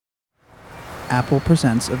Apple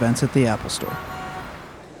Presents events at the Apple Store.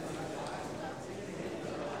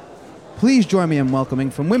 Please join me in welcoming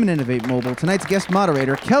from Women Innovate Mobile tonight's guest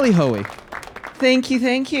moderator, Kelly Hoey. Thank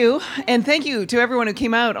you. And thank you to everyone who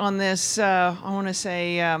came out on this, I want to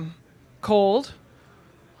say, cold.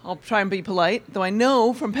 I'll try and be polite, though I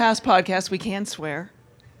know from past podcasts we can swear.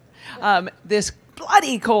 This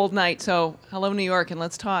bloody cold night. So hello, New York, and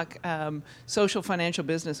let's talk social financial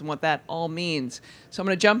business and what that all means. So I'm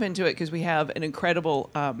going to jump into it because we have an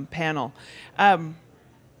incredible panel.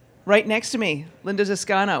 Right next to me, Linda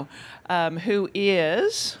Zascano, who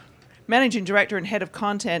is Managing Director and Head of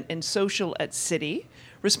Content and Social at Citi,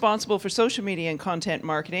 responsible for social media and content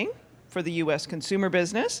marketing for the U.S. consumer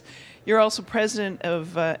business. You're also President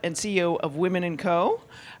of and CEO of Women & Co.,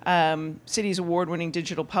 Citi's award-winning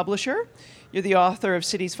digital publisher. You're the author of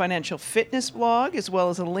Citi's financial fitness blog, as well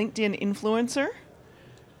as a LinkedIn influencer.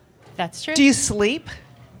 That's true. Do you sleep?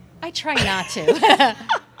 I try not to.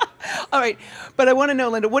 All right, but I want to know,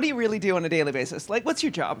 Linda, what do you really do on a daily basis? Like, what's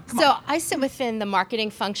your job? Come on. I sit within the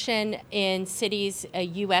marketing function in Citi's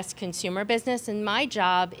U.S. consumer business, and my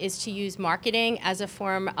job is to use marketing as a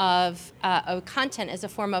form of content as a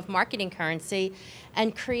form of marketing currency,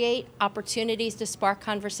 and create opportunities to spark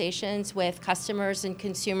conversations with customers and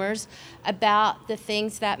consumers about the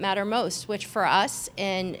things that matter most, which for us,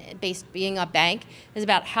 being a bank, is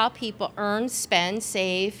about how people earn, spend,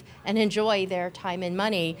 save, and enjoy their time and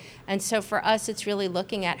money. And so for us, it's really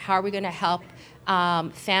looking at how are we going to help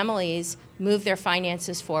families move their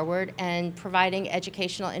finances forward and providing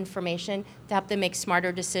educational information to help them make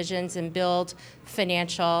smarter decisions and build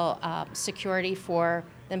financial security for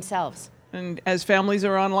themselves. And as families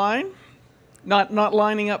are online, not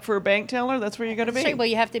lining up for a bank teller, that's where you got to be. Right. Well,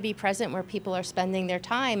 you have to be present where people are spending their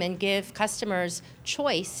time and give customers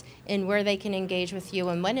choice in where they can engage with you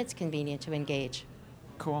and when it's convenient to engage.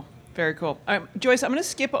 Cool. Very cool. Joyce, I'm going to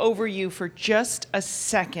skip over you for just a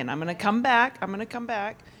second. I'm going to come back.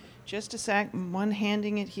 Just a sec. I'm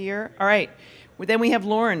one-handing it here. All right. Then we have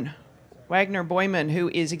Lauren Wagner-Boyman, who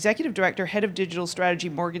is Executive Director, Head of Digital Strategy,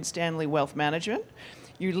 Morgan Stanley Wealth Management.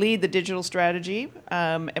 You lead the digital strategy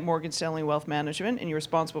at Morgan Stanley Wealth Management, and you're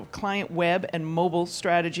responsible for client web and mobile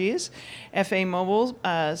strategies, FA Mobile,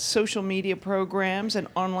 social media programs, and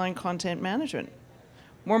online content management.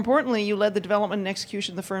 More importantly, you led the development and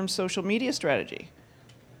execution of the firm's social media strategy.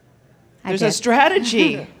 There's a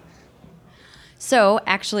strategy. So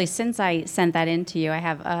actually, since I sent that in to you, I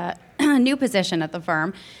have a new position at the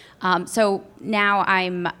firm. So now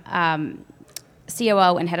I'm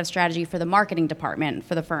COO and head of strategy for the marketing department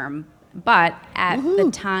for the firm. But at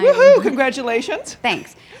the time... Woohoo! Congratulations.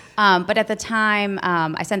 Thanks. But at the time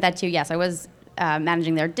I sent that to you, yes, I was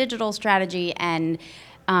managing their digital strategy, and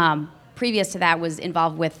previous to that was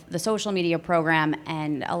involved with the social media program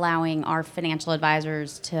and allowing our financial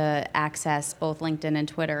advisors to access both LinkedIn and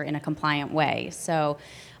Twitter in a compliant way. So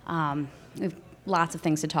we have lots of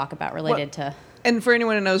things to talk about related to... And for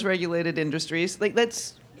anyone who knows regulated industries,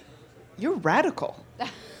 you're radical.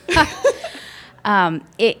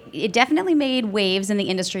 It definitely made waves in the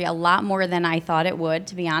industry a lot more than I thought it would,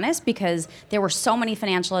 to be honest, because there were so many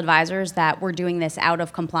financial advisors that were doing this out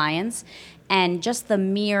of compliance. And just the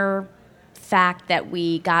mere fact that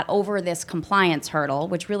we got over this compliance hurdle,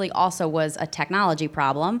 which really also was a technology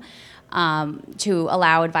problem, to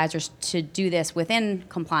allow advisors to do this within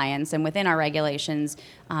compliance and within our regulations,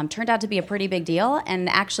 turned out to be a pretty big deal, and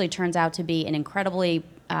actually turns out to be an incredibly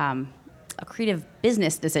accretive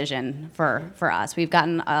business decision for us. We've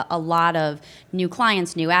gotten a lot of new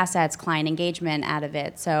clients, new assets, client engagement out of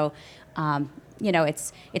it. So,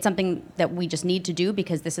 it's something that we just need to do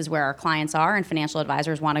because this is where our clients are, and financial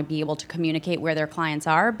advisors want to be able to communicate where their clients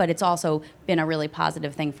are. But it's also been a really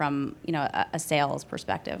positive thing from a sales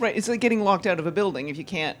perspective. Right. It's like getting locked out of a building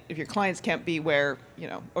if your clients can't be where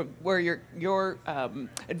or where your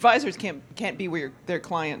advisors can't be where their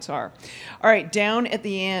clients are. All right. Down at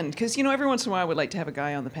the end, because every once in a while I would like to have a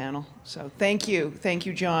guy on the panel. So thank you,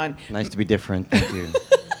 John. Nice to be different. Thank you.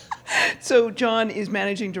 So John is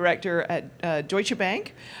Managing Director at Deutsche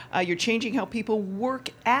Bank. You're changing how people work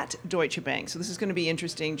at Deutsche Bank. So this is going to be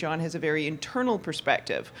interesting. John has a very internal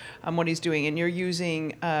perspective on what he's doing. And you're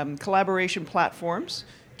using collaboration platforms,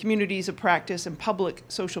 communities of practice, and public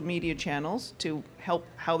social media channels to help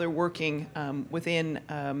how they're working within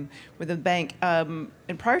the bank. And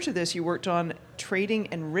prior to this, you worked on trading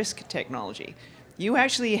and risk technology. You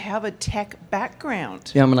actually have a tech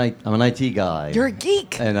background. Yeah, I'm an IT guy. You're a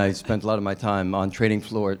geek. And I spent a lot of my time on trading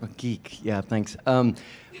floor. A geek, yeah, thanks.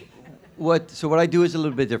 What I do is a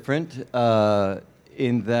little bit different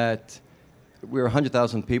in that we're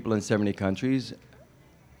 100,000 people in 70 countries,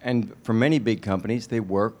 And for many big companies, they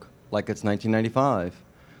work like it's 1995.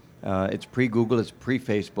 It's pre-Google, it's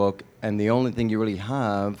pre-Facebook, and the only thing you really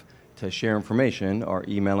have to share information are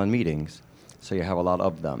email and meetings. So you have a lot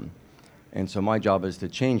of them. And so my job is to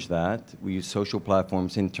change that. We use social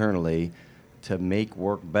platforms internally to make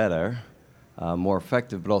work better, more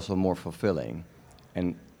effective, but also more fulfilling.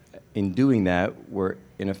 And in doing that, we're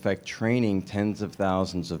in effect training tens of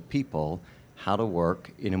thousands of people how to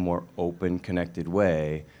work in a more open, connected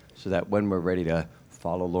way, so that when we're ready to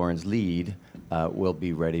follow Lauren's lead, we'll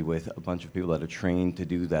be ready with a bunch of people that are trained to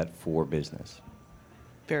do that for business.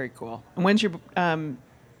 Very cool. And when's your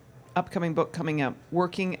upcoming book coming out,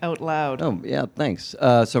 Working Out Loud? Oh, yeah, thanks.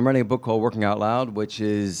 So I'm writing a book called Working Out Loud, which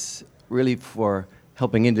is really for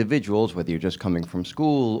helping individuals, whether you're just coming from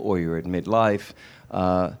school or you're at midlife.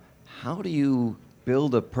 How do you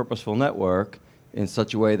build a purposeful network in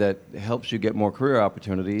such a way that helps you get more career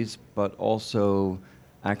opportunities, but also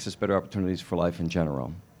access better opportunities for life in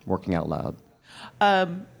general? Working Out Loud. All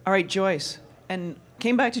right, Joyce. And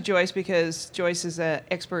came back to Joyce because Joyce is an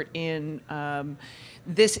expert in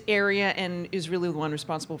this area and is really the one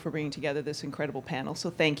responsible for bringing together this incredible panel. So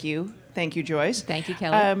thank you. Thank you, Joyce. Thank you,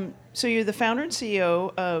 Kelly. So you're the founder and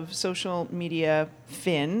CEO of Social Media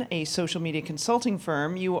Fin, a social media consulting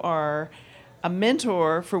firm. You are a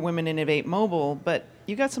mentor for Women Innovate Mobile, but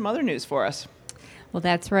you got some other news for us. Well,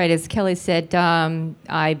 that's right. As Kelly said,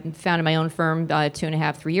 I founded my own firm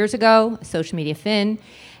 3 years ago, Social Media Fin.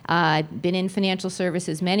 I've been in financial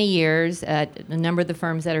services many years at a number of the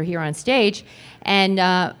firms that are here on stage, and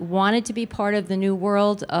wanted to be part of the new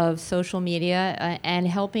world of social media and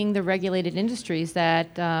helping the regulated industries that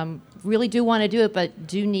really do want to do it but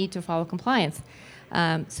do need to follow compliance.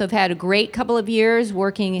 So I've had a great couple of years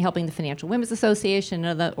working, helping the Financial Women's Association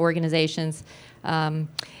and other organizations.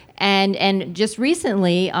 And just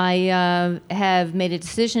recently, I have made a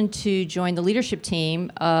decision to join the leadership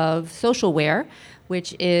team of Socialware,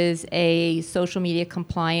 which is a social media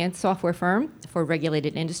compliance software firm for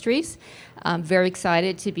regulated industries. I'm very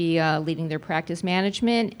excited to be leading their practice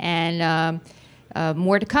management, and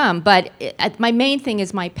more to come. But my main thing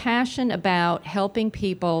is my passion about helping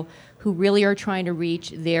people who really are trying to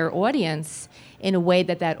reach their audience in a way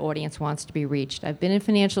that that audience wants to be reached. I've been in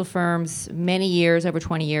financial firms many years, over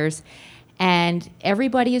 20 years, and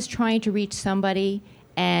everybody is trying to reach somebody,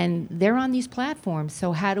 and they're on these platforms.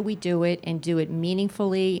 So how do we do it and do it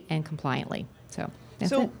meaningfully and compliantly? So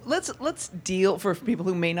that's it. let's deal, for people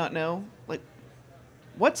who may not know, like,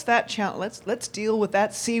 what's that challenge? Let's deal with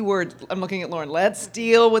that C word. I'm looking at Lauren. Let's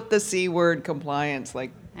deal with the C word, compliance. Like,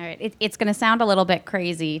 All right, it's going to sound a little bit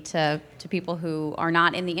crazy to people who are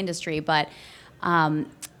not in the industry, but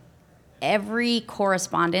every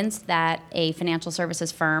correspondence that a financial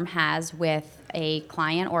services firm has with a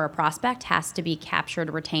client or a prospect has to be captured,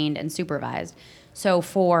 retained, and supervised. So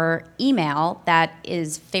for email, that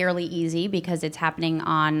is fairly easy because it's happening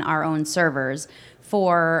on our own servers.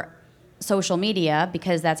 For social media,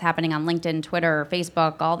 because that's happening on LinkedIn, Twitter,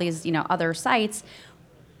 Facebook, all these other sites,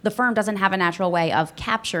 the firm doesn't have a natural way of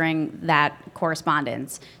capturing that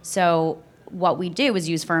correspondence. So what we do is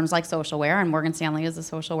use firms like Socialware, and Morgan Stanley is a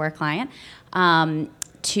Socialware client,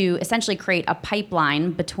 to essentially create a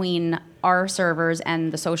pipeline between our servers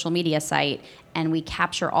and the social media site, and we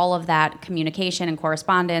capture all of that communication and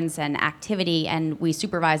correspondence and activity, and we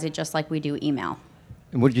supervise it just like we do email.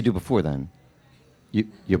 And what did you do before then?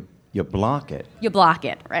 You block it. You block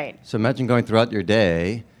it, right? So imagine going throughout your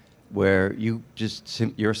day where you're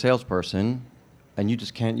a salesperson and you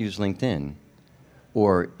just can't use LinkedIn.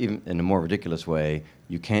 Or even in a more ridiculous way,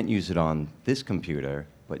 you can't use it on this computer,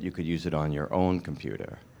 but you could use it on your own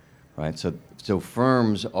computer, right? So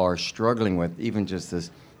firms are struggling with even just this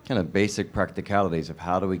kind of basic practicalities of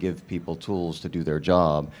how do we give people tools to do their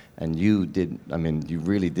job. And you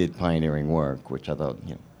really did pioneering work, which I thought,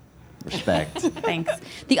 respect. Thanks.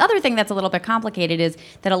 The other thing that's a little bit complicated is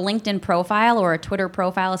that a LinkedIn profile or a Twitter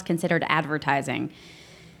profile is considered advertising.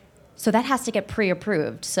 So that has to get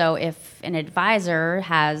pre-approved. So if an advisor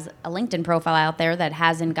has a LinkedIn profile out there that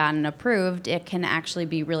hasn't gotten approved, it can actually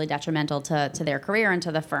be really detrimental to their career and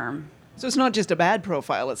to the firm. so it's not just a bad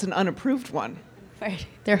profile; it's an unapproved one. Right.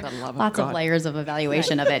 There For the love are of lots of God. layers of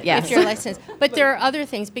evaluation of it, yes. If you're licensed. But there are other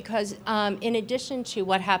things because in addition to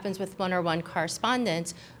what happens with one-on-one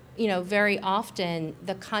correspondence, very often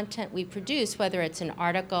the content we produce, whether it's an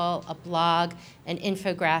article, a blog, an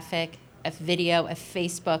infographic, a video, a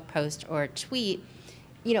Facebook post, or a tweet,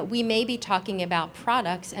 we may be talking about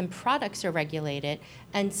products, and products are regulated,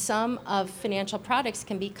 and some of financial products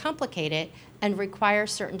can be complicated and require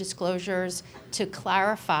certain disclosures to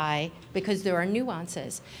clarify because there are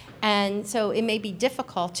nuances. And so it may be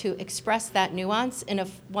difficult to express that nuance in a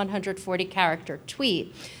 140-character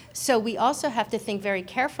tweet. So we also have to think very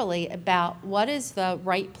carefully about what is the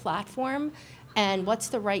right platform and what's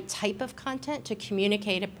the right type of content to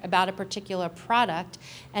communicate about a particular product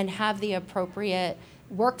and have the appropriate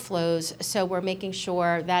workflows, so we're making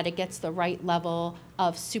sure that it gets the right level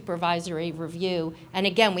of supervisory review. And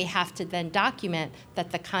again, we have to then document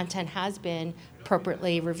that the content has been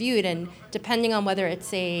appropriately reviewed. And depending on whether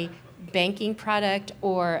it's a banking product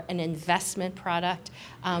or an investment product,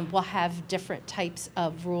 will have different types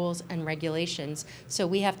of rules and regulations. So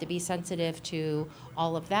we have to be sensitive to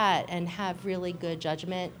all of that and have really good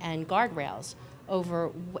judgment and guardrails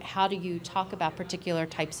over how do you talk about particular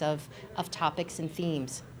types of topics and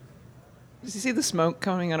themes. You see the smoke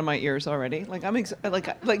coming out of my ears already? Like I'm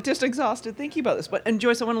just exhausted thinking about this. But and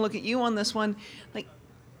Joyce, I want to look at you on this one. Like,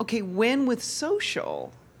 okay, when with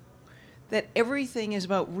social, that everything is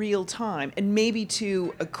about real time and maybe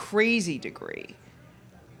to a crazy degree,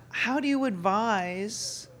 how do you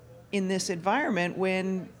advise in this environment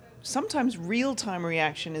when sometimes real time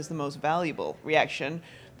reaction is the most valuable reaction?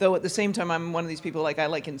 Though at the same time, I'm one of these people, I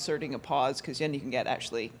like inserting a pause because then you can get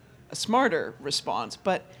actually a smarter response.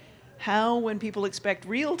 But how, when people expect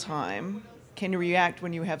real time, can you react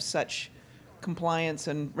when you have such compliance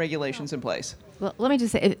and regulations in place? Well, let me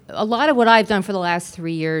just say, a lot of what I've done for the last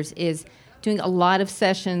 3 years is doing a lot of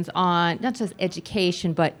sessions on not just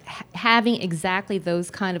education, but having exactly those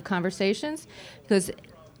kind of conversations. Because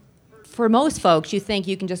for most folks, you think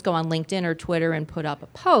you can just go on LinkedIn or Twitter and put up a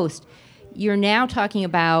post. You're now talking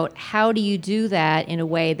about how do you do that in a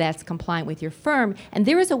way that's compliant with your firm. And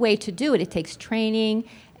there is a way to do it. It takes training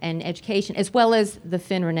and education, as well as the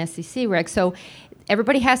FINRA and SEC regs. So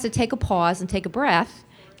everybody has to take a pause and take a breath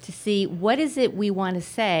to see what is it we want to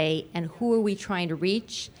say and who are we trying to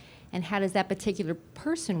reach and how does that particular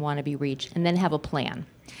person want to be reached, and then have a plan.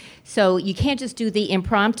 So you can't just do the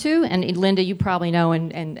impromptu, and Linda, you probably know,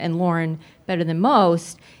 and Lauren better than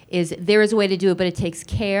most, is there is a way to do it, but it takes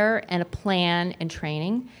care and a plan and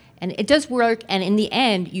training. And it does work, and in the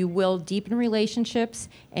end, you will deepen relationships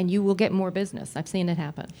and you will get more business. I've seen it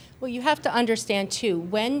happen. Well, you have to understand, too,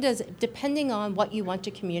 depending on what you want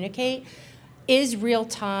to communicate, is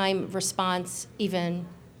real-time response even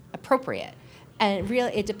appropriate? And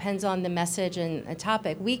really, it depends on the message and the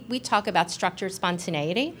topic. We talk about structured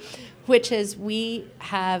spontaneity, which is we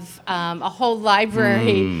have a whole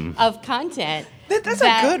library of content. That's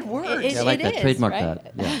a good word. I like that. Trademark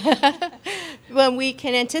right? that. Yeah. When we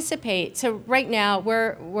can anticipate. So right now,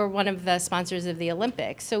 we're one of the sponsors of the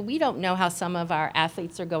Olympics. So we don't know how some of our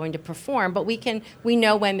athletes are going to perform, but we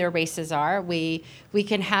know when their races are. We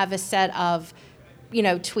can have a set of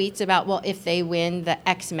tweets about, well, if they win the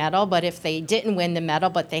X medal, but if they didn't win the medal,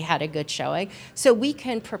 but they had a good showing. So we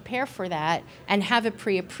can prepare for that and have it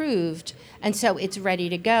pre-approved, and so it's ready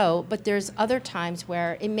to go. But there's other times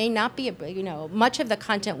where it may not be, much of the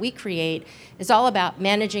content we create is all about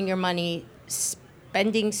managing your money,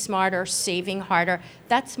 spending smarter, saving harder.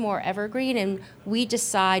 That's more evergreen, and we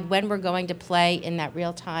decide when we're going to play in that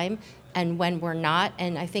real time and when we're not.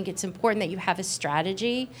 And I think it's important that you have a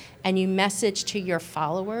strategy and you message to your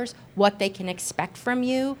followers what they can expect from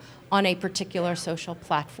you on a particular social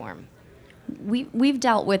platform. We've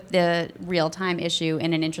dealt with the real-time issue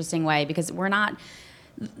in an interesting way because we're not,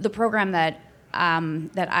 the program that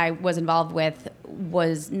I was involved with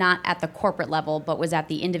was not at the corporate level, but was at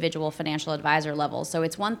the individual financial advisor level. So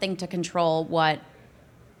it's one thing to control what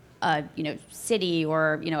a city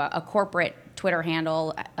or a corporate Twitter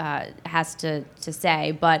handle has to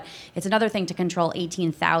say, but it's another thing to control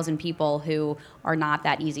 18,000 people who are not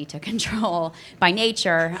that easy to control by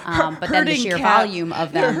nature, but then the sheer volume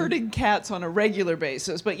of them. They're herding cats on a regular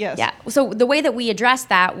basis, but yes. Yeah, so the way that we addressed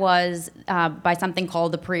that was by something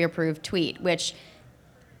called the pre-approved tweet, which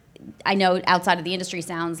I know outside of the industry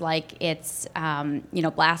sounds like it's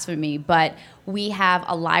blasphemy, but we have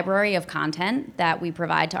a library of content that we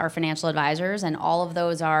provide to our financial advisors, and all of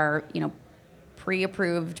those are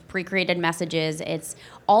pre-approved, pre-created messages. It's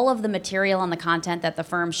all of the material and the content that the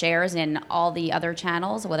firm shares in all the other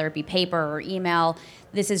channels, whether it be paper or email.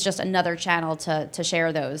 This is just another channel to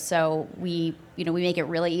share those. So we make it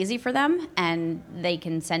really easy for them, and they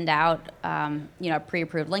can send out a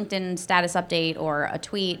pre-approved LinkedIn status update or a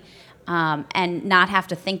tweet, and not have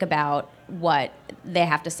to think about what they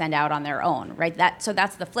have to send out on their own, right? So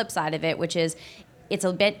that's the flip side of it, which is it's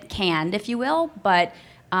a bit canned, if you will, but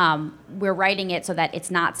We're writing it so that it's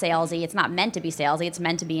not salesy. It's not meant to be salesy. It's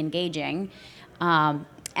meant to be engaging.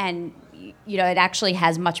 And it actually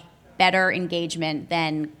has much better engagement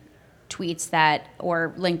than tweets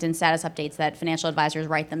or LinkedIn status updates that financial advisors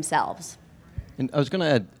write themselves. And I was going to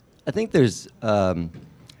add, I think there's a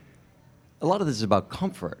lot of this is about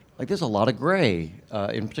comfort. Like there's a lot of gray,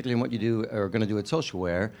 in particularly in what you do or are going to do at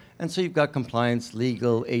Socialware. And so you've got compliance,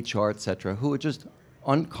 legal, HR, et cetera, who are just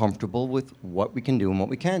uncomfortable with what we can do and what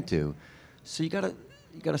we can't do. So you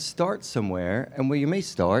gotta start somewhere, and where you may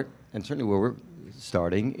start, and certainly where we're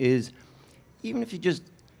starting, is even if you just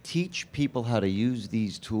teach people how to use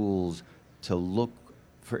these tools to look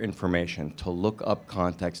for information, to look up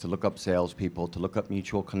context, to look up salespeople, to look up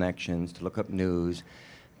mutual connections, to look up news.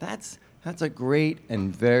 That's a great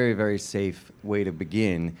and very, very safe way to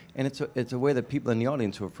begin. And it's a way that people in the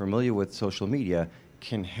audience who are familiar with social media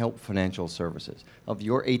can help financial services. Of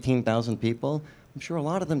your 18,000 people, I'm sure a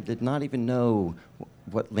lot of them did not even know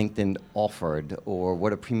what LinkedIn offered or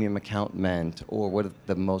what a premium account meant or what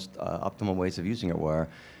the most optimal ways of using it were.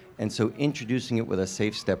 And so introducing it with a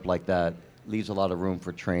safe step like that leaves a lot of room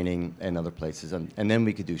for training and other places. And then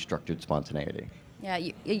we could do structured spontaneity. Yeah,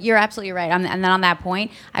 you're absolutely right. And then on that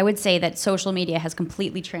point, I would say that social media has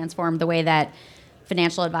completely transformed the way that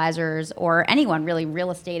financial advisors or anyone really,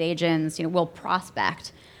 real estate agents, will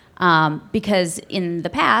prospect. Because in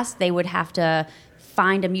the past, they would have to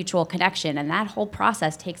find a mutual connection, and that whole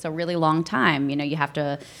process takes a really long time. You have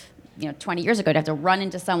to, 20 years ago, you'd have to run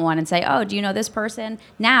into someone and say, oh, do you know this person?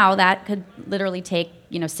 Now that could literally take,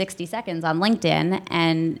 60 seconds on LinkedIn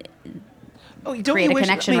and create a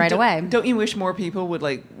connection right away. Don't you wish more people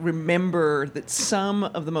would remember that some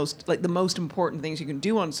of the most important things you can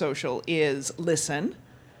do on social is listen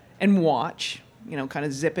and watch, kind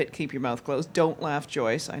of zip it, keep your mouth closed. Don't laugh,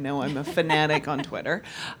 Joyce. I know I'm a fanatic on Twitter.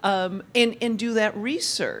 And do that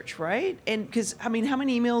research, right? And because, how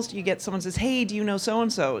many emails do you get? Someone says, hey, do you know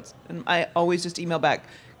so-and-so? And I always just email back,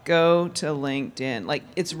 go to LinkedIn.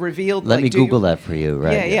 It's revealed. Let me Google that for you,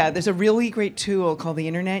 right? Yeah. There's a really great tool called the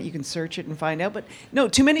internet. You can search it and find out. But no,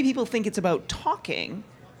 too many people think it's about talking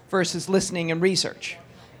versus listening and research.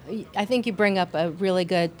 I think you bring up a really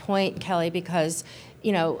good point, Kelly, because,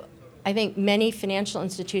 I think many financial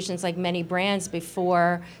institutions, like many brands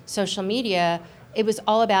before social media, it was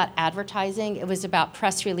all about advertising. It was about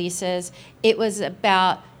press releases. It was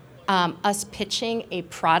about us pitching a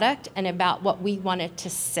product and about what we wanted to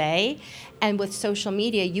say. And with social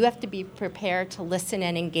media, you have to be prepared to listen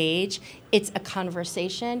and engage. It's a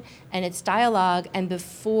conversation and it's dialogue. And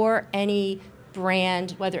before any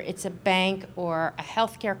brand, whether it's a bank or a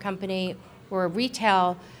healthcare company or a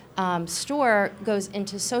retail store goes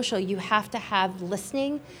into social, you have to have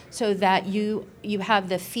listening so that you have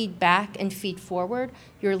the feedback and feed forward.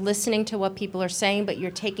 You're listening to what people are saying, but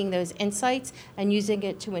you're taking those insights and using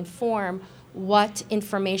it to inform what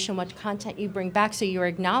information, what content you bring back. So you're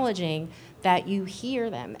acknowledging that you hear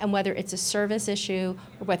them, and whether it's a service issue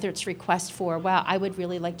or whether it's request for, wow, I would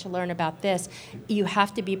really like to learn about this, you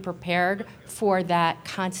have to be prepared for that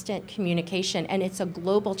constant communication. And it's a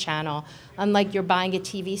global channel. Unlike you're buying a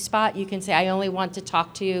TV spot, you can say, I only want to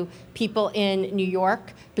talk to people in New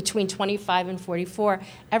York between 25 and 44.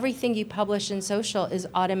 Everything you publish in social is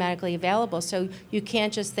automatically available. So you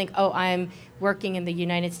can't just think, oh, I'm working in the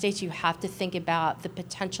United States. You have to think about the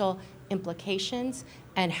potential implications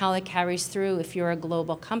and how it carries through if you're a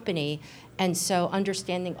global company. And so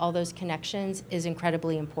understanding all those connections is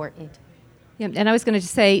incredibly important. Yeah, and I was going to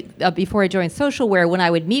say, before I joined Socialware, when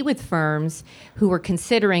I would meet with firms who were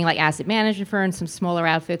considering, like asset management firms, some smaller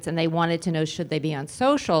outfits, and they wanted to know should they be on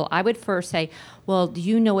social, I would first say, well, do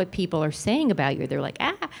you know what people are saying about you? They're like,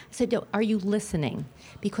 I said, no, are you listening?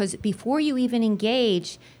 Because before you even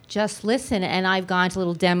engage, just listen. And I've gone to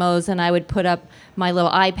little demos, and I would put up my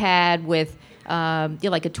little iPad with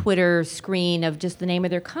like a Twitter screen of just the name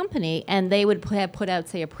of their company, and they would put out,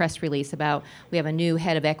 say, a press release about we have a new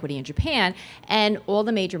head of equity in Japan, and all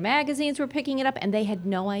the major magazines were picking it up, and they had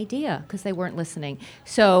no idea because they weren't listening.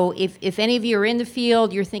 So if any of you are in the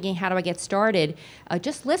field, you're thinking, how do I get started?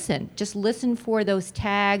 Just listen. Just listen for those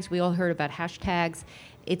tags. We all heard about hashtags.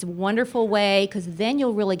 It's a wonderful way, because then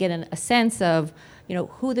you'll really get a sense of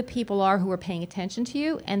who the people are who are paying attention to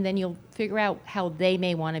you, and then you'll figure out how they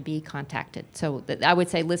may want to be contacted. So I would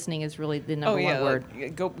say listening is really the number one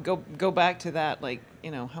word. Go back to that.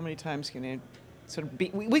 How many times can you sort of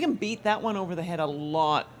beat? We can beat that one over the head a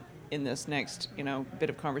lot in this next bit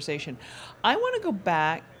of conversation. I want to go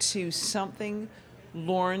back to something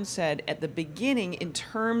Lauren said at the beginning in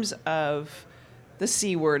terms of the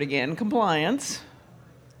C word again, compliance,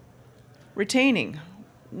 retaining.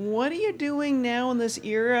 what are you doing now in this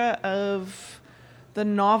era of the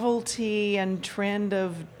novelty and trend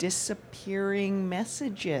of disappearing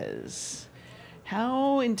messages?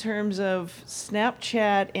 How, in terms of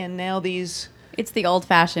Snapchat and now these... It's the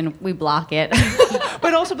old-fashioned, we block it.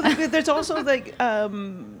 but there's also like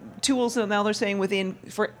tools that now they're saying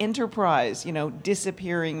for enterprise,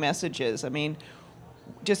 disappearing messages. I mean,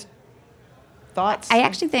 just thoughts? I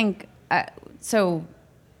actually think, I know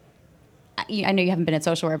you haven't been at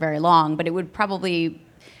Socialware very long, but it would probably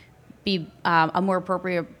be a more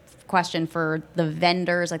appropriate question for the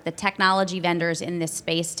vendors, like the technology vendors in this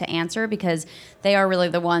space to answer, because they are really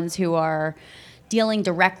the ones who are dealing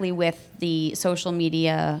directly with the social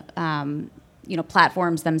media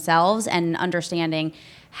platforms themselves and understanding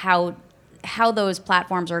how those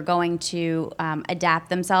platforms are going to adapt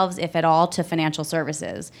themselves, if at all, to financial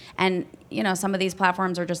services. And some of these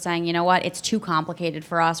platforms are just saying, you know what, it's too complicated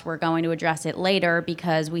for us. We're going to address it later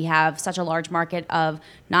because we have such a large market of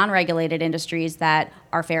non-regulated industries that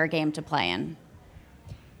are fair game to play in.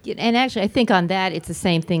 And actually, I think on that, it's the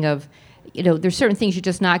same thing of, there's certain things you're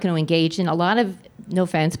just not going to engage in. A lot of, no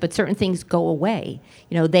offense, but certain things go away.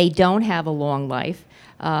 They don't have a long life.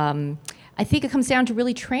 I think it comes down to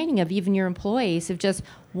really training of even your employees of just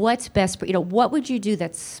what's best, what would you do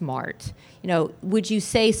that's smart? Would you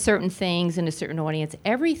say certain things in a certain audience?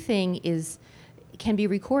 Everything can be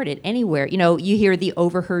recorded anywhere. You hear the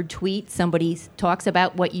overheard tweet, somebody talks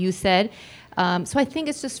about what you said. So I think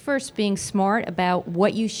it's just first being smart about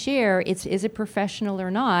what you share. Is it professional or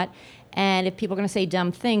not? And if people are going to say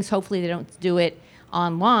dumb things, hopefully they don't do it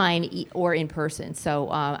online or in person. So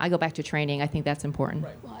I go back to training. I think that's important.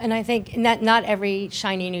 Right. And I think not every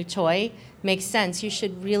shiny new toy makes sense. You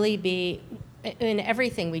should really be in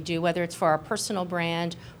everything we do, whether it's for our personal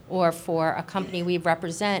brand or for a company we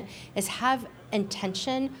represent, is have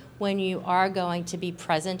intention when you are going to be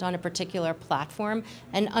present on a particular platform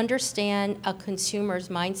and understand a consumer's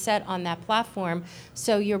mindset on that platform,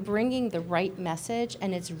 so you're bringing the right message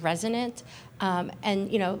and it's resonant. And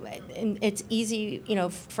it's easy,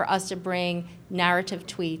 for us to bring narrative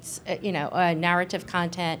tweets, narrative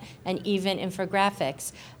content, and even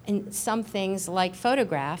infographics. And some things like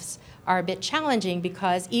photographs are a bit challenging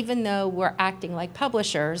because even though we're acting like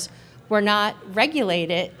publishers, we're not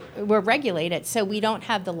regulated. We're regulated, so we don't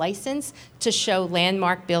have the license to show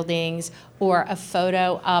landmark buildings or a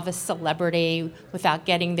photo of a celebrity without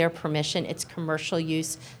getting their permission. It's commercial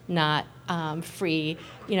use, not free,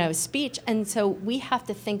 speech. And so we have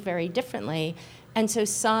to think very differently. And so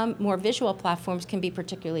some more visual platforms can be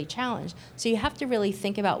particularly challenged. So you have to really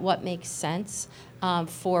think about what makes sense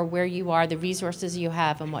for where you are, the resources you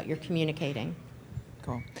have, and what you're communicating.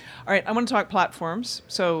 Cool. All right, I want to talk platforms.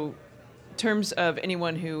 So in terms of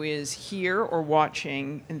anyone who is here or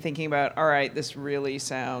watching and thinking about, all right, this really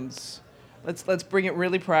sounds, let's bring it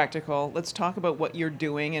really practical. Let's talk about what you're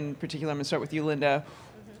doing. In particular, I'm going to start with you, Linda.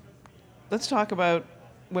 Let's talk about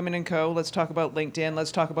Women & Co. Let's talk about LinkedIn.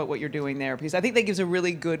 Let's talk about what you're doing there, because I think that gives a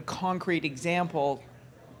really good concrete example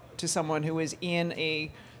to someone who is in a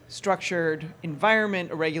structured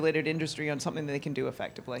environment, a regulated industry, on something that they can do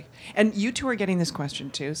effectively. And you two are getting this question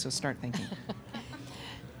too, so start thinking.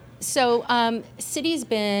 So Citi's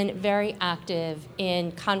been very active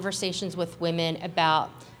in conversations with women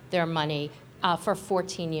about their money for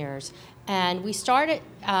 14 years. And we started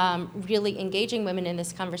really engaging women in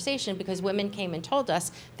this conversation because women came and told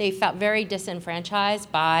us they felt very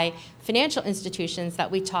disenfranchised by financial institutions,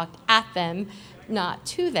 that we talked at them, not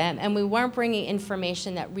to them, and we weren't bringing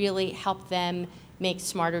information that really helped them make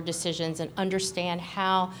smarter decisions and understand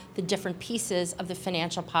how the different pieces of the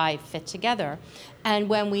financial pie fit together. And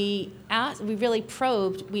when we really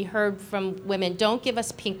probed, we heard from women, don't give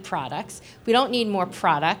us pink products. We don't need more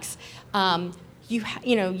products. You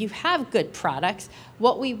have good products.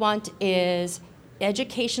 What we want is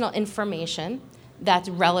educational information that's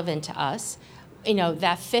relevant to us,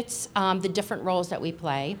 that fits the different roles that we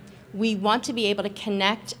play. We want to be able to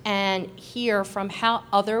connect and hear from how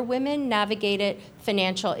other women navigated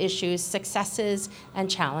financial issues, successes, and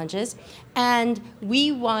challenges. And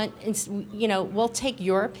we want, we'll take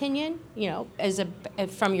your opinion,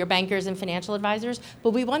 from your bankers and financial advisors,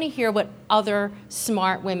 but we want to hear what other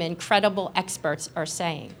smart women, credible experts are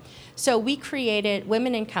saying. So we created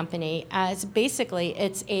Women & Company as basically,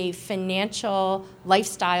 it's a financial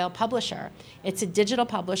lifestyle publisher. It's a digital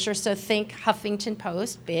publisher, so think Huffington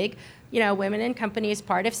Post, big. Women & Company is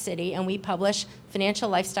part of Citi, and we publish financial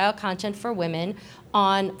lifestyle content for women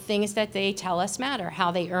on things that they tell us matter, how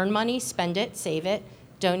they earn money, spend it, save it,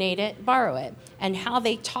 donate it, borrow it, and how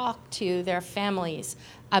they talk to their families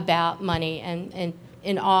about money and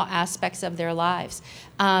in all aspects of their lives.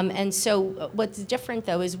 And so what's different,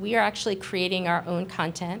 though, is we are actually creating our own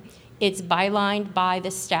content. It's bylined by the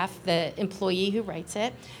staff, the employee who writes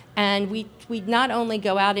it. And we not only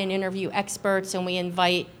go out and interview experts and we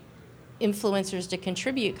invite influencers to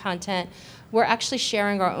contribute content, we're actually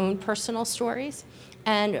sharing our own personal stories.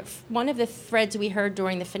 And one of the threads we heard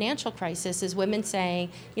during the financial crisis is women saying,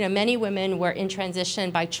 many women were in transition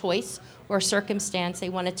by choice or circumstance. They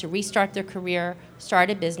wanted to restart their career, start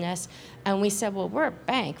a business. And we said, well, we're a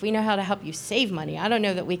bank. We know how to help you save money. I don't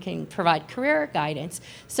know that we can provide career guidance.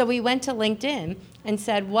 So we went to LinkedIn and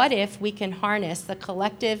said, what if we can harness the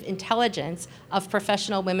collective intelligence of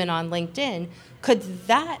professional women on LinkedIn? Could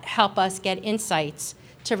that help us get insights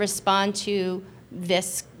to respond to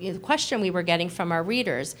this question we were getting from our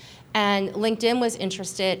readers? And LinkedIn was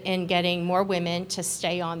interested in getting more women to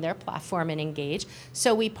stay on their platform and engage.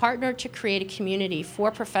 So we partnered to create a community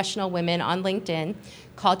for professional women on LinkedIn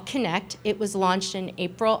called Connect. It was launched in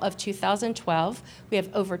April of 2012. We have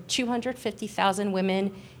over 250,000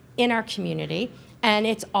 women in our community. And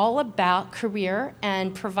it's all about career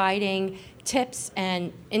and providing tips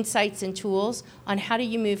and insights and tools on how do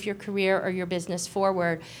you move your career or your business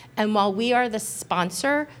forward. And while we are the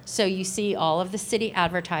sponsor, so you see all of the city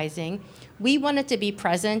advertising, we wanted to be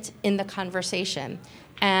present in the conversation.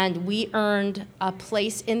 And we earned a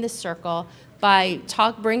place in the circle by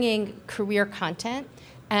bringing career content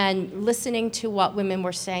and listening to what women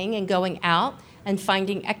were saying and going out and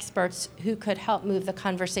finding experts who could help move the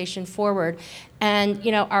conversation forward. And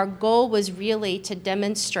our goal was really to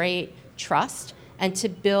demonstrate trust and to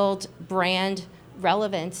build brand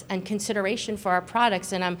relevance and consideration for our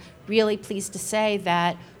products. And I'm really pleased to say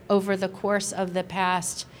that over the course of the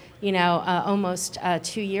past, almost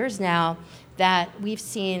 2 years now, that we've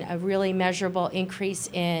seen a really measurable increase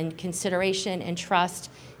in consideration and trust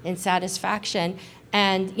and satisfaction.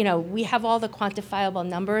 And we have all the quantifiable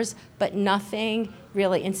numbers, but nothing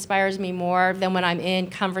really inspires me more than when I'm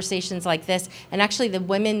in conversations like this. And actually the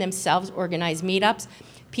women themselves organize meetups.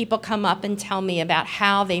 People come up and tell me about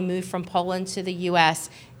how they moved from Poland to the US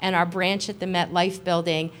and our branch at the MetLife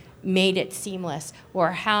building made it seamless,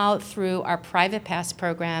 or how through our private pass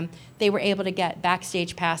program they were able to get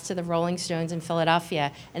backstage pass to the Rolling Stones in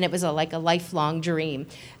Philadelphia, and it was like a lifelong dream.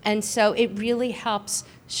 And so it really helps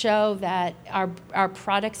show that our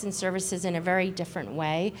products and services in a very different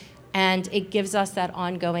way, and it gives us that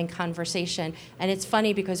ongoing conversation. And it's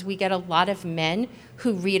funny because we get a lot of men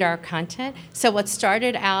who read our content. So what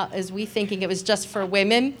started out as we thinking it was just for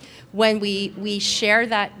women, when we share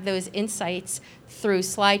those insights through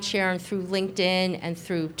SlideShare and through LinkedIn and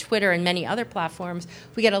through Twitter and many other platforms,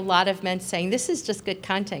 we get a lot of men saying, this is just good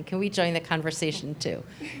content. Can we join the conversation too?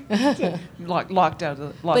 Locked out of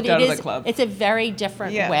the club. It's a very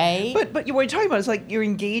different way. But what you're talking about is like you're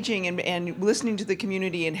engaging and listening to the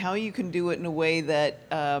community and how you can do it in a way that,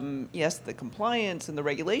 yes, the compliance and the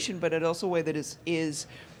regulation, but it also a way that is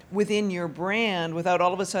within your brand without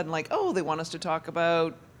all of a sudden like, oh, they want us to talk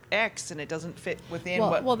about X and it doesn't fit within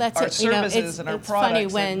that's our it. services and our it's products. Funny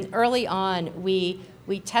when early on we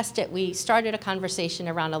tested, we started a conversation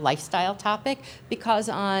around a lifestyle topic because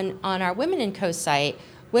on our Women & Co site,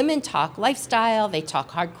 women talk lifestyle, they talk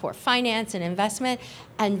hardcore finance and investment,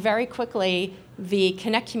 and very quickly the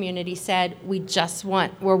Connect community said,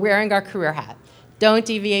 we're wearing our career hat. Don't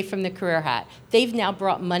deviate from the career hat. They've now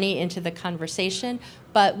brought money into the conversation,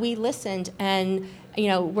 but we listened and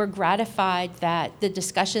we're gratified that the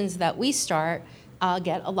discussions that we start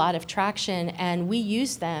get a lot of traction, and we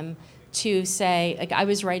use them to say, like I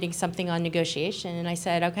was writing something on negotiation and I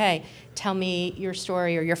said, okay, tell me your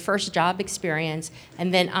story or your first job experience,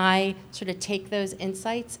 and then I sort of take those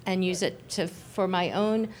insights and use it for my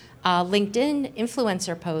own LinkedIn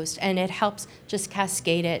influencer post, and it helps just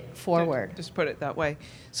cascade it forward. Just put it that way.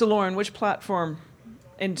 So Lauren, which platform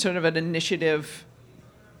in sort of an initiative?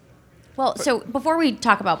 Well, so before we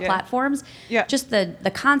talk about platforms, just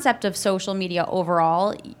the concept of social media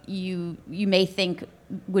overall, you may think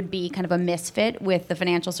would be kind of a misfit with the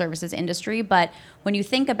financial services industry, but when you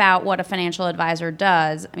think about what a financial advisor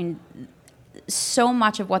does, I mean, so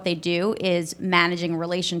much of what they do is managing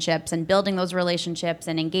relationships and building those relationships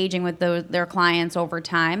and engaging with their clients over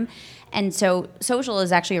time. And so social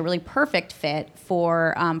is actually a really perfect fit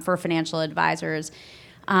for financial advisors.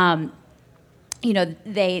 They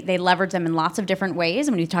leverage them in lots of different ways.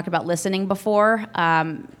 I mean, we talked about listening before.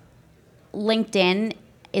 LinkedIn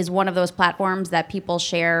is one of those platforms that people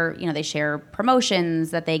share, they share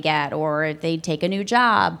promotions that they get, or they take a new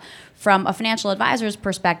job. From a financial advisor's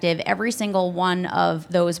perspective, every single one of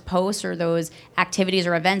those posts or those activities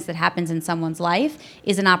or events that happens in someone's life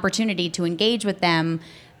is an opportunity to engage with them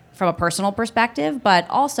from a personal perspective, but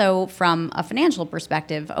also from a financial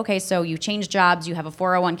perspective. Okay, so you change jobs, you have a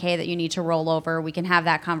 401k that you need to roll over, we can have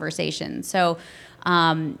that conversation. So,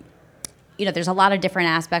 there's a lot of different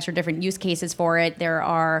aspects or different use cases for it. There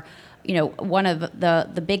are, one of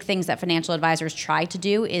the big things that financial advisors try to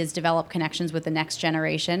do is develop connections with the next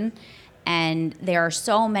generation. And there are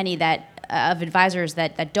so many of advisors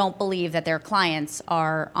that don't believe that their clients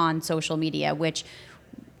are on social media, which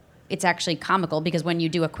it's actually comical, because when you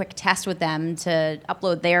do a quick test with them to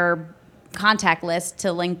upload their contact list to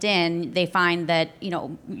LinkedIn, they find that,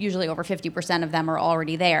 usually over 50% of them are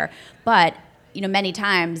already there. But many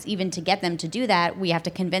times, even to get them to do that, we have to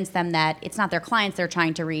convince them that it's not their clients they're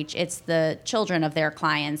trying to reach, it's the children of their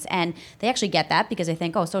clients. And they actually get that because they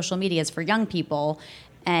think, oh, social media is for young people.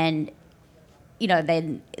 And,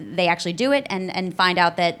 they actually do it and find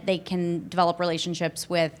out that they can develop relationships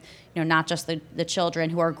with, not just the children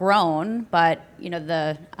who are grown, but,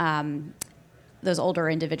 those older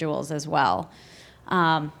individuals as well.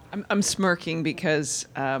 I'm smirking because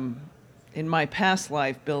in my past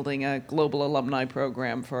life, building a global alumni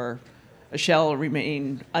program for a shall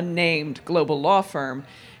remain unnamed global law firm,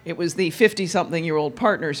 it was the 50-something-year-old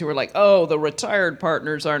partners who were like, oh, the retired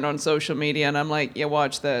partners aren't on social media. And I'm like, yeah,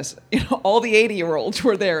 watch this. All the 80-year-olds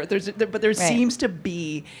were there. But there seems to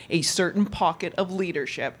be a certain pocket of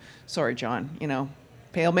leadership. Sorry, John,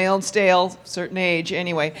 pale, male, and stale, certain age,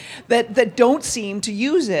 anyway, that don't seem to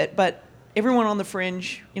use it, but everyone on the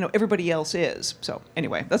fringe, everybody else is. So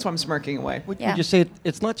anyway, that's why I'm smirking away. Would you say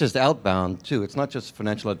it's not just outbound, too? It's not just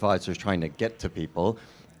financial advisors trying to get to people.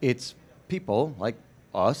 It's people like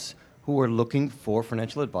us who are looking for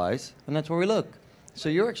financial advice, and that's where we look. So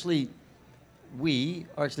we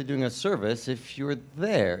are actually doing a service if you're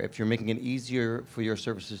there, if you're making it easier for your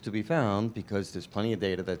services to be found, because there's plenty of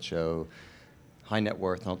data that show high net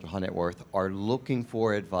worth and ultra high net worth are looking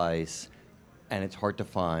for advice, and it's hard to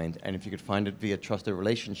find. And if you could find it via trusted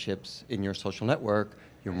relationships in your social network,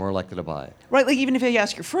 you're more likely to buy it. Right, like even if you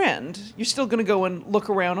ask your friend, you're still going to go and look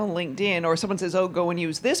around on LinkedIn, or someone says, oh, go and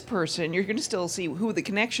use this person, you're going to still see who the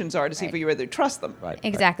connections are to see if you rather trust them. Right.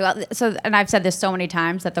 Exactly. Right. So, and I've said this so many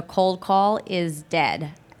times, that the cold call is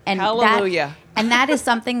dead. And Hallelujah. That is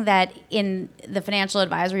something that in the financial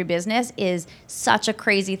advisory business is such a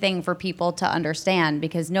crazy thing for people to understand,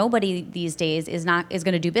 because nobody these days is going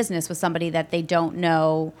to do business with somebody that they don't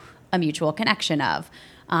know a mutual connection of,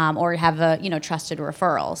 or have a trusted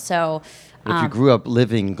referral. So if you grew up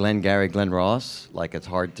living Glengarry, Glen Ross, it's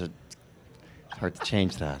hard to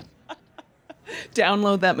change that.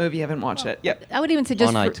 Download that movie. You haven't watched it. Yep. I would even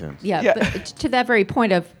suggest on iTunes. Yeah, but to that very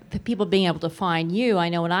point of people being able to find you, I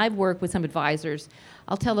know when I've worked with some advisors,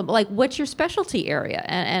 I'll tell them, what's your specialty area?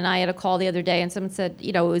 And I had a call the other day, and someone said,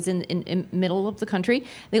 it was in middle of the country.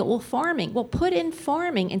 They go, well, farming. Well, put in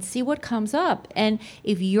farming and see what comes up. And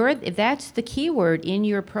if that's the keyword in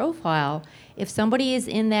your profile, if somebody is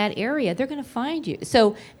in that area, they're going to find you.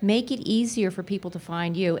 So make it easier for people to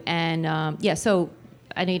find you. And so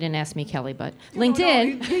I know you didn't ask me, Kelly, but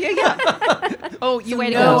LinkedIn. No. Yeah. Oh,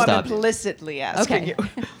 I'm implicitly asking you.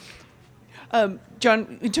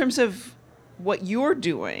 John, in terms of what you're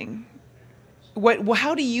doing,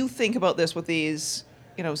 how do you think about this with these,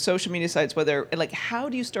 social media sites? How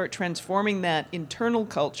do you start transforming that internal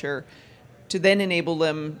culture to then enable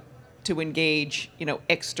them to engage,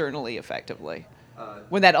 externally effectively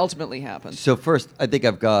when that ultimately happens? So first, I think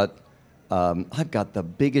I've got the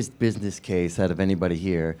biggest business case out of anybody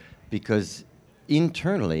here, because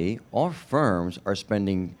internally, our firms are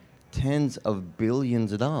spending tens of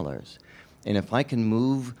billions of dollars. And if I can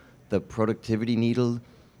move the productivity needle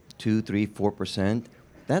 2, 3, 4%,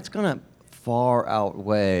 that's going to far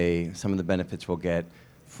outweigh some of the benefits we'll get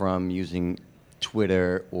from using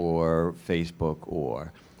Twitter or Facebook.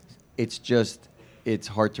 Or it's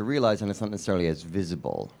hard to realize, and it's not necessarily as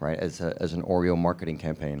visible, right, as an Oreo marketing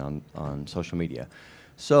campaign on social media.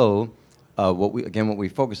 So what we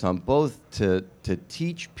focus on, both to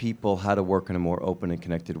teach people how to work in a more open and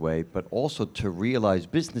connected way, but also to realize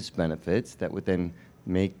business benefits that would then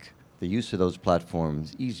make the use of those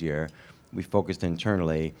platforms easier. We focused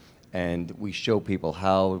internally, and we show people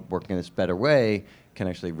how working in this better way can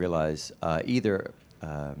actually realize either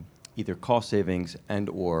cost savings and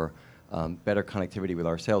or better connectivity with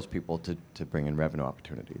our salespeople to bring in revenue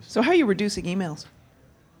opportunities. So how are you reducing emails?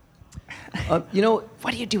 You know,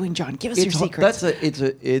 What are you doing, John? Give us your har-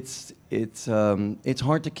 secrets. it's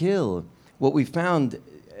hard to kill. What we found,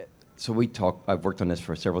 I've worked on this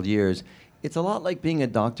for several years. It's a lot like being a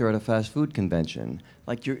doctor at a fast food convention.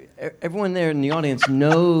 Like everyone there in the audience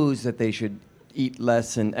knows that they should eat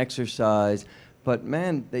less and exercise, but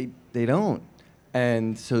man, they don't.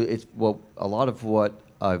 And so a lot of what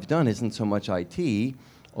I've done isn't so much IT,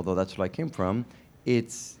 although that's what I came from.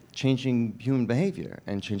 It's changing human behavior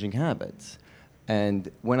and changing habits.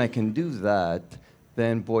 And when I can do that,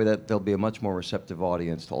 then boy, there'll be a much more receptive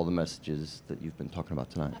audience to all the messages that you've been talking about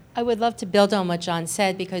tonight. I would love to build on what John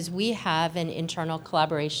said because we have an internal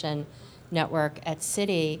collaboration network at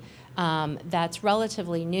Citi that's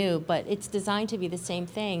relatively new, but it's designed to be the same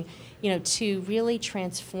thing, to really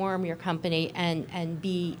transform your company and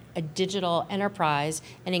be a digital enterprise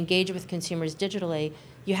and engage with consumers digitally.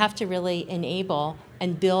 You have to really enable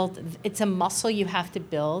and build. It's a muscle you have to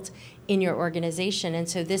build in your organization. And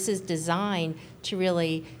so this is designed to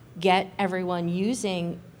really get everyone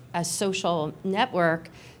using a social network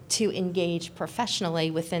to engage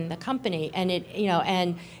professionally within the company. And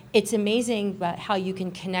it's amazing about how you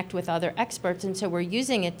can connect with other experts. And so we're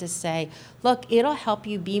using it to say, look, it'll help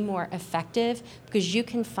you be more effective because you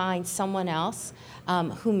can find someone else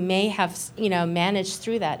who may have, managed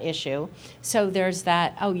through that issue. So there's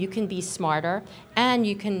that, you can be smarter and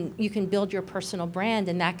you can build your personal brand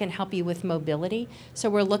and that can help you with mobility. So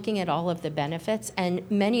we're looking at all of the benefits.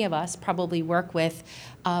 And many of us probably work with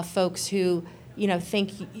folks who,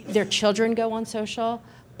 think their children go on social,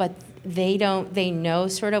 but they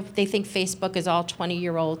think Facebook is all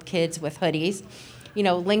 20-year-old kids with hoodies.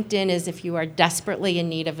 LinkedIn is if you are desperately in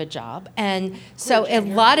need of a job. And so a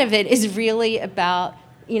lot of it is really about,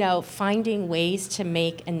 finding ways to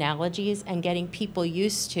make analogies and getting people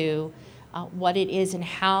used to what it is and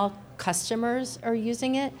how customers are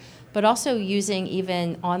using it, but also using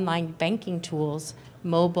even online banking tools,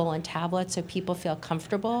 mobile and tablet, so people feel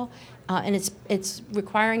comfortable. And it's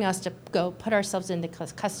requiring us to go put ourselves in the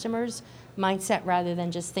customers' mindset rather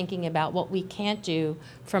than just thinking about what we can't do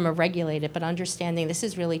from a regulated, but understanding this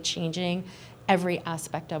is really changing every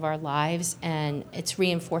aspect of our lives, and it's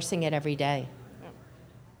reinforcing it every day.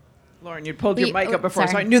 Lauren, you pulled your mic up before,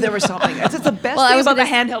 so sorry. I knew there was something. That's the best Well, I thing was about the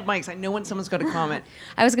gonna handheld mics. I know when someone's got a comment.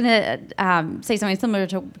 I was going to say something similar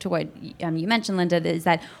to what you mentioned, Linda, is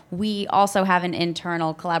that we also have an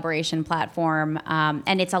internal collaboration platform,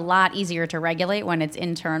 and it's a lot easier to regulate when it's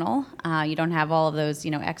internal. You don't have all of those,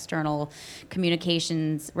 external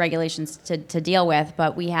communications regulations to deal with,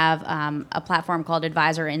 but we have a platform called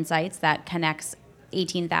Advisor Insights that connects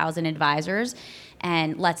 18,000 advisors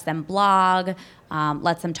and lets them blog,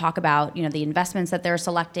 lets them talk about the investments that they're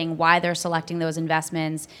selecting, why they're selecting those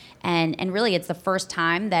investments, and really it's the first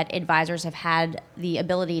time that advisors have had the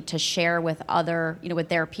ability to share with other with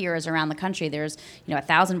their peers around the country. There's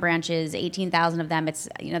 1,000 branches, 18,000 of them. It's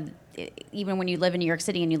even when you live in New York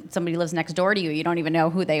City and somebody lives next door to you, you don't even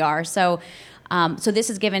know who they are. So this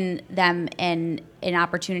has given them an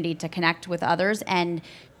opportunity to connect with others and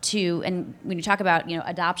when you talk about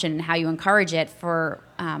adoption and how you encourage it, for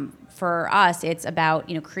us it's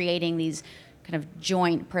about creating these kind of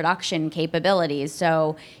joint production capabilities.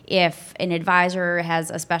 So if an advisor has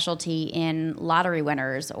a specialty in lottery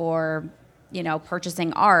winners or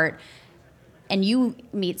purchasing art, and you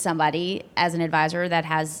meet somebody as an advisor that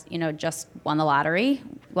has just won the lottery,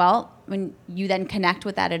 well, when you then connect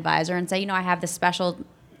with that advisor and say, I have this special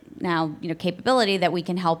now capability that we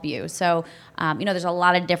can help you. So there's a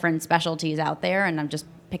lot of different specialties out there, and I'm just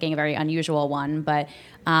picking a very unusual one, but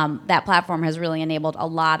that platform has really enabled a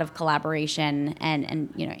lot of collaboration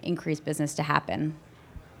and increased business to happen.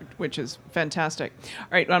 Which is fantastic. All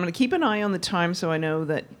right, well, I'm going to keep an eye on the time so I know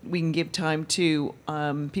that we can give time to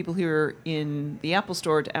people who are in the Apple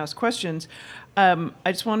Store to ask questions. I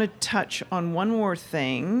just want to touch on one more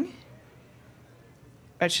thing.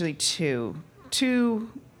 Actually, two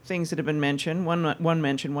things that have been mentioned. One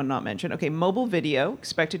mentioned, one not mentioned. Okay, mobile video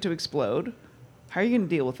expected to explode. How are you going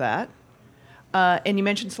to deal with that? And you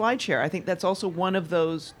mentioned SlideShare. I think that's also one of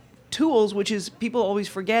those tools which is people always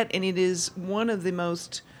forget, and it is one of the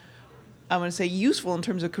most, I want to say, useful in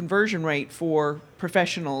terms of conversion rate for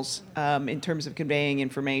professionals in terms of conveying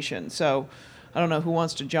information. So I don't know who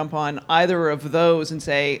wants to jump on either of those and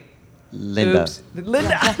say, Linda. Oops.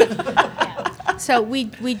 Linda. So we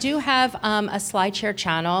do have a SlideShare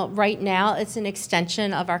channel. Right now, it's an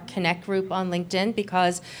extension of our Connect group on LinkedIn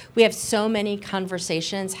because we have so many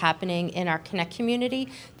conversations happening in our Connect community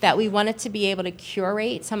that we wanted to be able to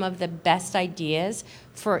curate some of the best ideas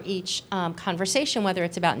for each conversation, whether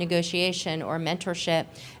it's about negotiation or mentorship,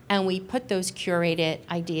 and we put those curated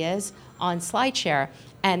ideas on SlideShare.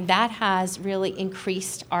 And that has really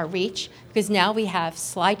increased our reach because now we have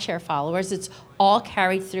SlideShare followers. It's all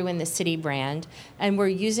carried through in the Citi brand, and we're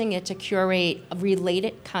using it to curate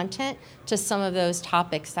related content to some of those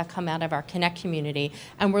topics that come out of our Connect community.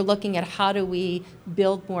 And we're looking at how do we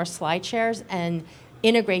build more SlideShares and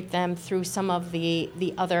integrate them through some of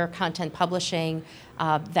the other content publishing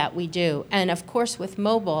that we do. And of course, with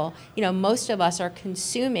mobile, most of us are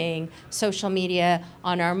consuming social media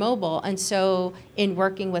on our mobile. And so in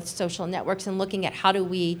working with social networks and looking at how do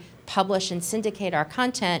we publish and syndicate our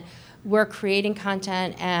content, we're creating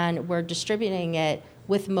content and we're distributing it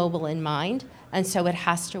with mobile in mind. And so it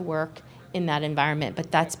has to work in that environment. But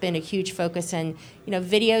that's been a huge focus. And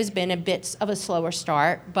video's been a bit of a slower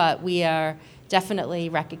start, but we are definitely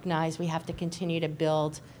recognize we have to continue to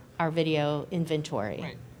build our video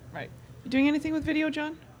inventory. Right. You doing anything with video,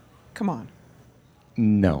 John? Come on.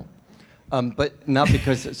 No, but not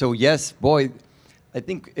because. So yes, boy, I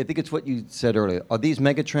think it's what you said earlier. Are these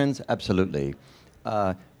mega trends? Absolutely.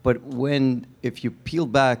 But if you peel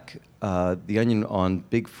back the onion on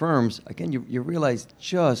big firms, again, you realize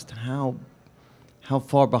just how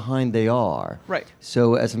far behind they are. Right.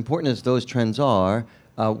 So as important as those trends are,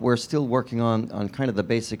 we're still working on kind of the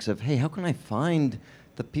basics of, hey, how can I find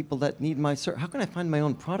the people that need my service? How can I find my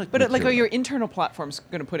own product? But material? are your internal platforms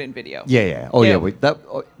going to put in video? Yeah. Oh, yeah.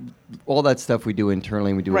 All that stuff we do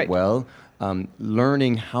internally, and we do it well.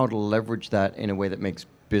 Learning how to leverage that in a way that makes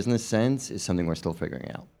business sense is something we're still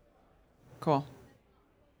figuring out. Cool.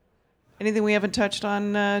 Anything we haven't touched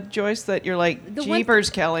on, Joyce, that you're like,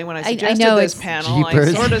 jeepers, Kelly, when I suggested this panel, jeepers.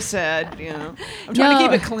 I sort of said, I'm trying to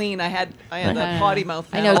keep it clean. I had the potty mouth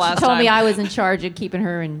panel last time. She told me I was in charge of keeping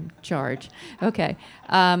her in charge. Okay.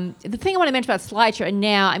 The thing I want to mention about SlideShare, and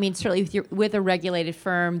now, certainly with a regulated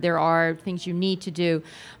firm, there are things you need to do.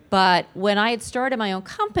 But when I had started my own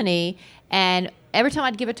company, and every time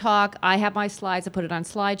I'd give a talk, I have my slides, I put it on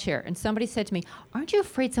SlideShare. And somebody said to me, aren't you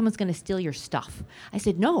afraid someone's going to steal your stuff? I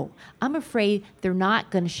said, no, I'm afraid they're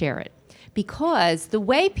not going to share it. Because the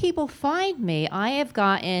way people find me, I have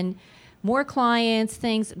gotten more clients,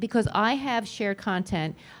 things, because I have shared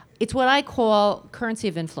content. It's what I call currency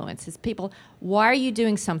of influence. It's people, why are you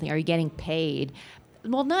doing something? Are you getting paid?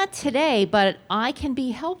 Well, not today, but I can be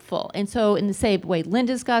helpful. And so in the same way,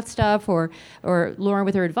 Linda's got stuff or Lauren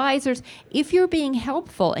with her advisors, if you're being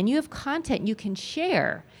helpful and you have content you can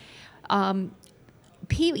share,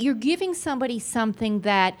 you're giving somebody something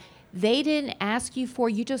that they didn't ask you for,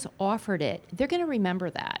 you just offered it. They're going to remember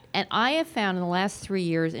that. And I have found in the last 3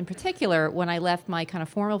 years, in particular, when I left my kind of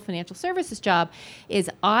formal financial services job, is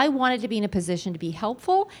I wanted to be in a position to be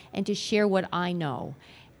helpful and to share what I know.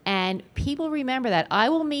 And people remember that. I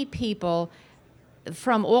will meet people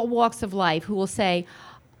from all walks of life who will say,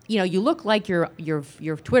 you look like your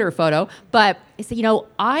Twitter photo, but they say,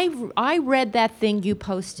 I read that thing you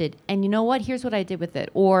posted, and you know what? Here's what I did with it.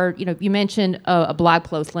 Or, you mentioned a blog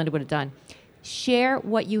post Linda would have done. Share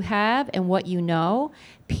what you have and what you know.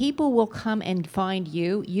 People will come and find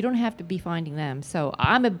you. You don't have to be finding them. So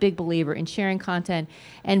I'm a big believer in sharing content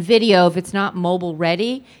and video. If it's not mobile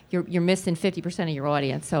ready, you're missing 50% of your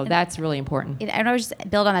audience. So that's really important. And I was just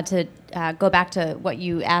build on that to go back to what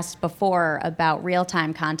you asked before about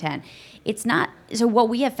real-time content. It's not, so what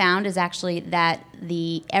we have found is actually that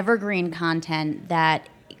the evergreen content that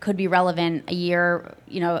could be relevant a year,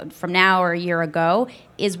 from now or a year ago,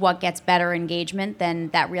 is what gets better engagement than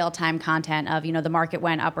that real-time content of, the market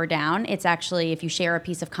went up or down. It's actually, if you share a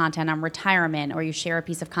piece of content on retirement or you share a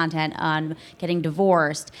piece of content on getting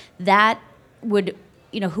divorced, that would,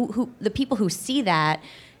 who the people who see that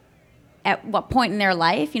at what point in their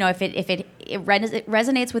life, if it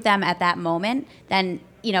resonates with them at that moment, then,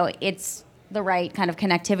 it's the right kind of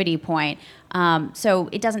connectivity point. So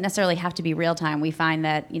it doesn't necessarily have to be real time. We find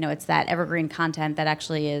that, it's that evergreen content that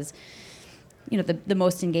actually is, the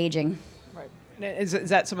most engaging. Right. Is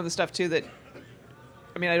that some of the stuff too that,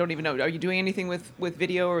 I don't even know. Are you doing anything with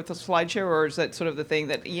video or with the SlideShare, or is that sort of the thing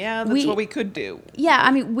that, that's what we could do?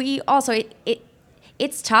 Yeah, we also,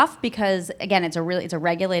 it's tough because, again, it's a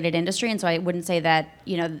regulated industry, and so I wouldn't say that,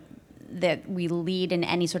 that we lead in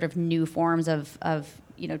any sort of new forms of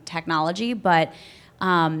technology, but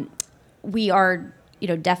we are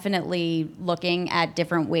definitely looking at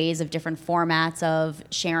different ways of different formats of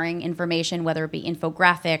sharing information, whether it be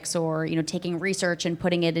infographics or, taking research and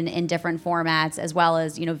putting it in different formats, as well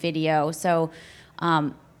as, video. So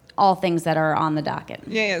all things that are on the docket.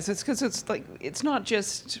 Yes, it's because it's like, it's not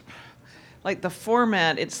just like the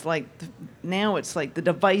format, it's like now it's like the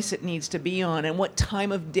device it needs to be on and what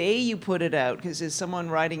time of day you put it out. Because is someone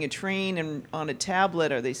riding a train and on a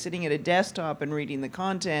tablet? Are they sitting at a desktop and reading the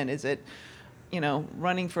content? Is it,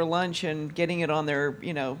 running for lunch and getting it on their,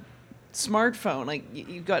 smartphone? Like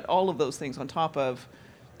you've got all of those things on top of,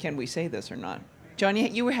 can we say this or not? John,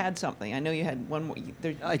 you had something. I know you had one more.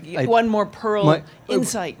 One more pearl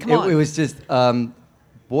insight. Come on. It was just,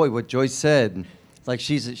 what Joyce said. Like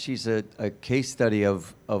she's a case study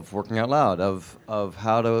of working out loud, of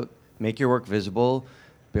how to make your work visible,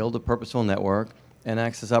 build a purposeful network, and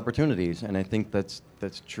access opportunities. And I think that's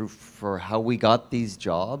true for how we got these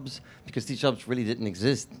jobs, because these jobs really didn't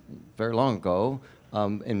exist very long ago.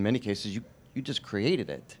 In many cases, you just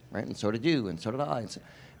created it, right? And so did you, and so did I,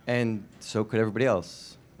 and so could everybody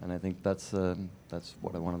else. And I think that's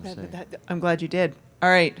what I wanted to say. I'm glad you did. All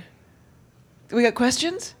right. We got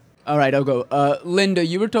questions? All right, I'll go. Linda,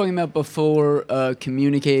 you were talking about before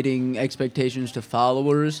communicating expectations to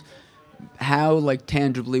followers. How,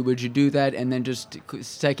 tangibly would you do that? And then just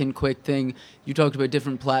second quick thing, you talked about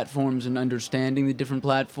different platforms and understanding the different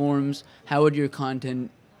platforms. How would your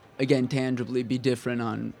content, again, tangibly be different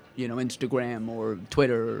on, Instagram or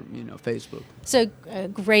Twitter or, Facebook? So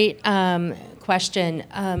great question.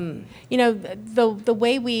 The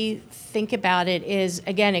way we think about it is,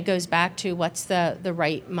 again, it goes back to what's the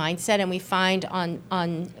right mindset. And we find on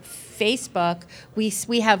Facebook,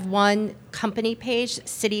 we have one company page,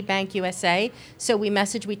 Citibank USA. So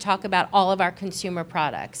we talk about all of our consumer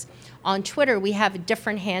products. On Twitter, we have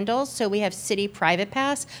different handles. So we have Citi Private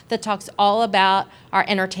Pass that talks all about our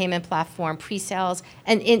entertainment platform, pre-sales,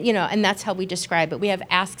 and that's how we describe it. We have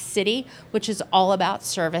Ask Citi, which is all about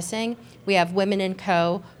servicing. We have Women &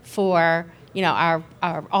 Co. for our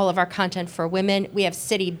all of our content for women. We have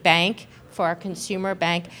Citibank for our consumer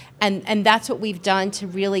bank, and that's what we've done to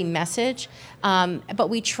really message. But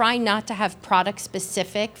we try not to have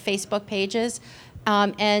product-specific Facebook pages.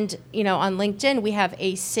 On LinkedIn, we have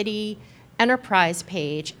a Citi enterprise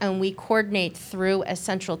page, and we coordinate through a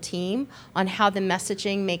central team on how the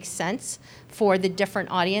messaging makes sense for the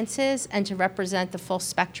different audiences and to represent the full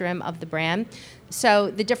spectrum of the brand.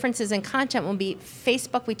 So the differences in content will be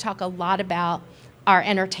Facebook, we talk a lot about our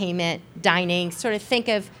entertainment, dining, sort of think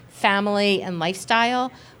of family and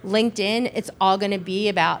lifestyle. LinkedIn, it's all going to be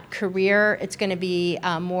about career. It's going to be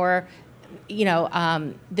more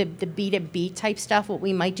the B2B type stuff, what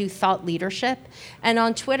we might do, thought leadership. And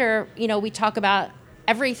on Twitter, we talk about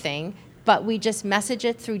everything, but we just message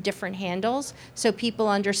it through different handles so people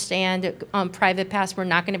understand that on Private Pass, we're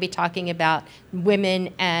not going to be talking about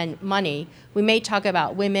women and money. We may talk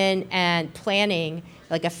about women and planning,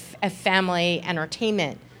 like a family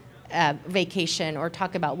entertainment vacation, or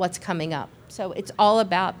talk about what's coming up. So it's all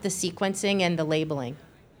about the sequencing and the labeling.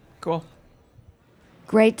 Cool.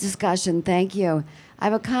 Great discussion. Thank you. I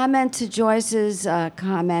have a comment to Joyce's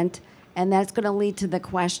comment, and that's going to lead to the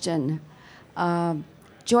question.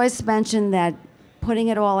 Joyce mentioned that putting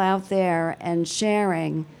it all out there and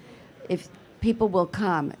sharing, if people will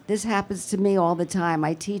come. This happens to me all the time.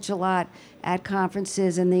 I teach a lot at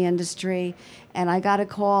conferences in the industry, and I got a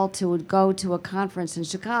call to go to a conference in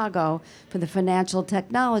Chicago for the Financial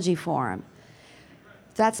Technology Forum.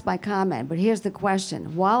 That's my comment, but here's the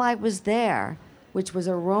question. While I was there, which was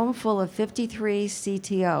a room full of 53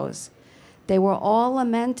 CTOs, they were all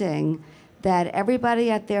lamenting that everybody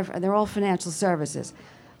they're all financial services,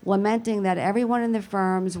 lamenting that everyone in the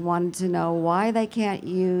firms wanted to know why they can't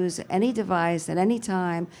use any device at any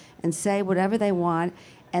time and say whatever they want.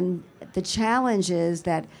 And the challenge is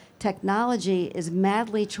that technology is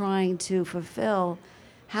madly trying to fulfill.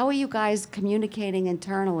 How are you guys communicating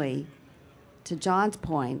internally, to John's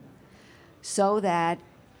point, so that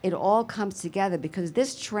it all comes together? Because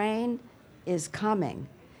this train is coming.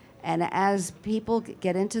 And as people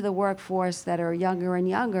get into the workforce that are younger and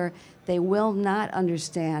younger, they will not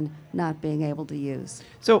understand not being able to use.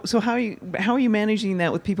 So how are you managing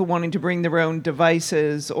that with people wanting to bring their own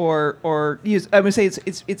devices or use? I would say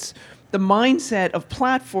it's the mindset of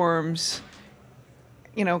platforms,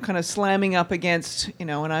 kind of slamming up against,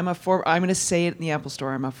 and I'm going to say it in the Apple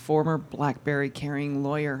Store, I'm a former BlackBerry carrying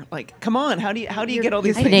lawyer. Like, come on, how do you get all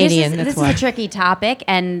these things? Canadian, This that's is why. a tricky topic,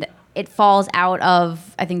 and it falls out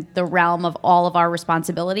of, I think, the realm of all of our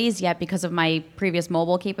responsibilities. Yet, because of my previous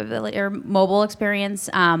mobile capability or mobile experience,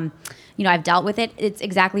 I've dealt with it. It's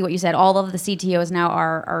exactly what you said. All of the CTOs now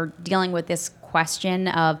are dealing with this question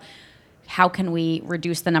of how can we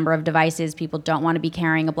reduce the number of devices? People don't want to be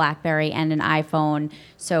carrying a BlackBerry and an iPhone,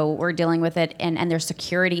 so we're dealing with it. And there's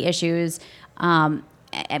security issues.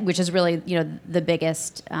 Which is really, the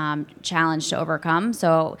biggest challenge to overcome.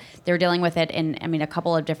 So they're dealing with it in, a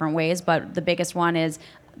couple of different ways, but the biggest one is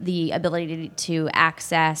the ability to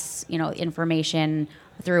access, information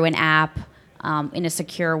through an app in a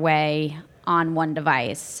secure way on one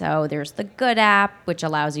device. So there's the Good app, which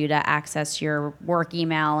allows you to access your work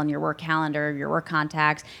email and your work calendar, your work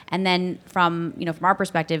contacts. And then from our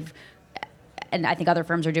perspective, and I think other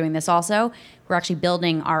firms are doing this also, we're actually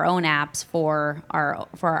building our own apps for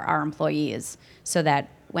our employees so that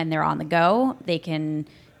when they're on the go, they can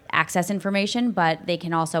access information, but they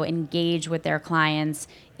can also engage with their clients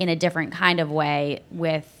in a different kind of way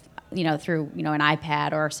with, through, an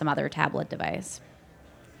iPad or some other tablet device.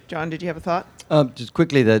 John, did you have a thought? Just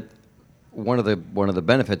quickly, that one of the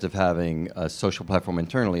benefits of having a social platform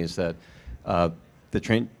internally is that the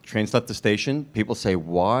train's left the station. People say,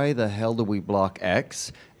 why the hell do we block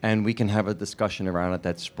X? And we can have a discussion around it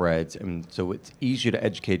that spreads. And so it's easier to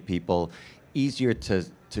educate people, easier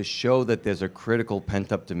to show that there's a critical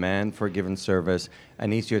pent-up demand for a given service,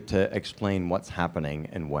 and easier to explain what's happening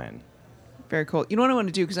and when. Very cool. You know what I want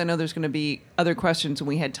to do, because I know there's going to be other questions, and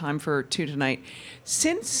we had time for 2 tonight.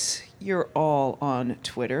 Since you're all on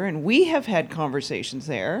Twitter, and we have had conversations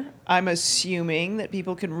there, I'm assuming that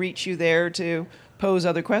people can reach you there to pose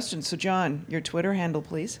other questions. So, John, your Twitter handle,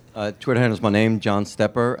 please. Twitter handle is my name, John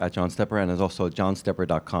Stepper, at John Stepper, and there's also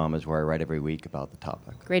johnstepper.com is where I write every week about the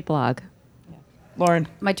topic. Great blog. Lauren.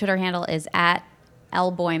 My Twitter handle is at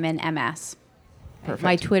 @LBoymanMS. Perfect.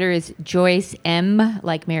 My Twitter is Joyce M,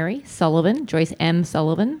 like Mary, Sullivan, Joyce M.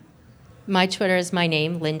 Sullivan. My Twitter is my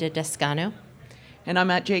name, Linda Descano. And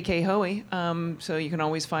I'm at JK Hoey, so you can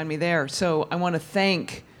always find me there. So I want to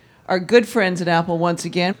thank our good friends at Apple once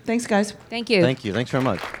again. Thanks, guys. Thank you. Thank you. Thanks very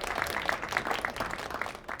much.